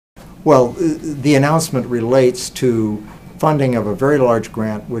Well, the announcement relates to funding of a very large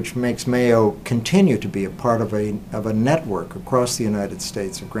grant which makes Mayo continue to be a part of a network across the United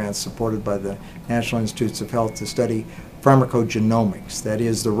States of grants supported by the National Institutes of Health to study pharmacogenomics. That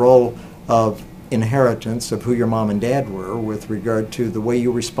is the role of inheritance of who your mom and dad were with regard to the way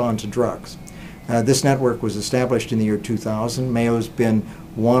you respond to drugs. This network was established in the year 2000. Mayo's been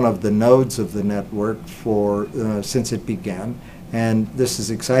one of the nodes of the network since it began. And this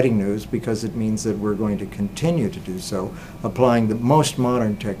is exciting news because it means that we're going to continue to do so, applying the most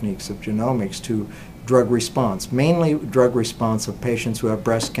modern techniques of genomics to drug response, mainly drug response of patients who have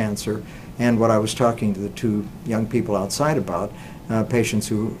breast cancer and what I was talking to the two young people outside about, patients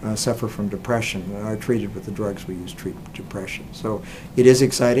who suffer from depression and are treated with the drugs we use to treat depression. So it is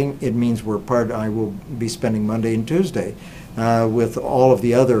exciting. It means I will be spending Monday and Tuesday with all of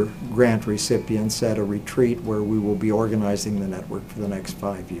the other grant recipients at a retreat where we will be organizing the network for the next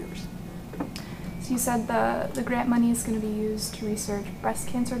 5 years. So you said the grant money is going to be used to research breast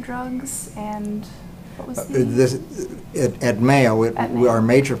cancer drugs, and what was at Mayo, Mayo, our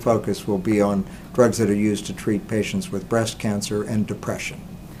major focus will be on drugs that are used to treat patients with breast cancer and depression.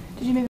 Did you maybe